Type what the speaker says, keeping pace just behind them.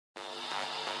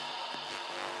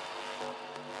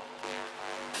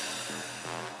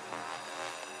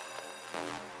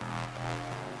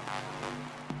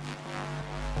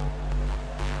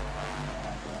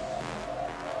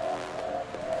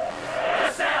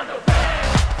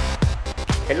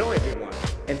Hello everyone,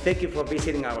 and thank you for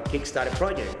visiting our Kickstarter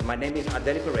project. My name is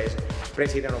Adeli Perez,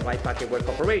 President of iPocket Wear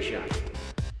Corporation.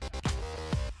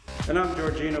 And I'm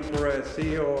Georgina Perez,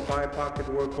 CEO of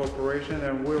iPocket Wear Corporation,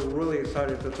 and we're really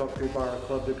excited to talk to you about our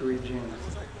Club Degree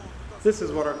jeans. This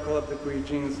is what our Club Degree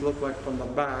jeans look like from the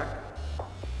back.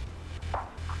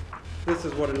 This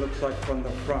is what it looks like from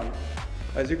the front.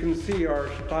 As you can see, our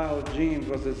style jeans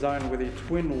was designed with a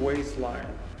twin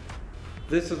waistline.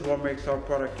 This is what makes our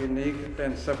product unique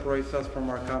and separates us from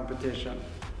our competition.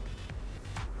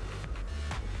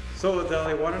 So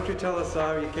Adeli, why don't you tell us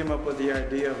how you came up with the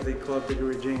idea of the Club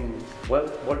Degree jeans? Well,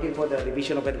 working for the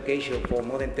Division of Education for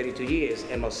more than 32 years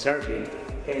and observing,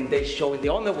 and they showing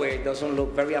the underwear doesn't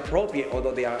look very appropriate,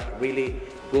 although they are really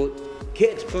good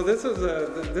kids. So this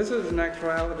is in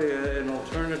actuality an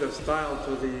alternative style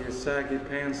to the saggy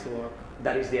pants look.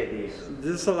 That is the idea.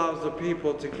 This allows the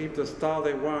people to keep the style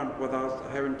they want without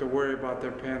having to worry about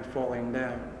their pants falling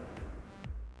down.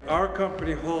 Our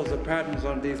company holds the patents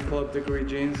on these Club Degree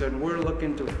jeans, and we're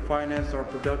looking to finance our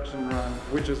production run,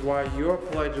 which is why your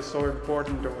pledge is so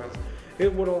important to us.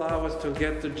 It would allow us to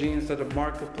get the jeans to the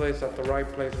marketplace at the right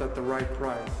place at the right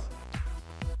price.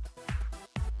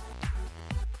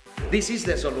 This is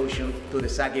the solution to the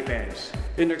saggy pants.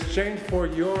 In exchange for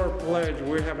your pledge,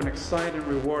 we have an exciting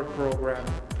reward program.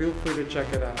 Feel free to check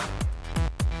it out.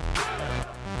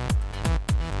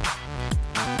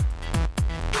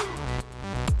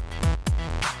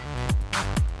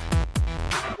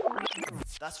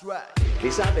 That's right.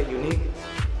 These are the unique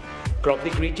Club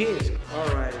Degree jeans. All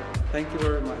right. Thank you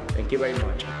very much. Thank you very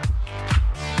much.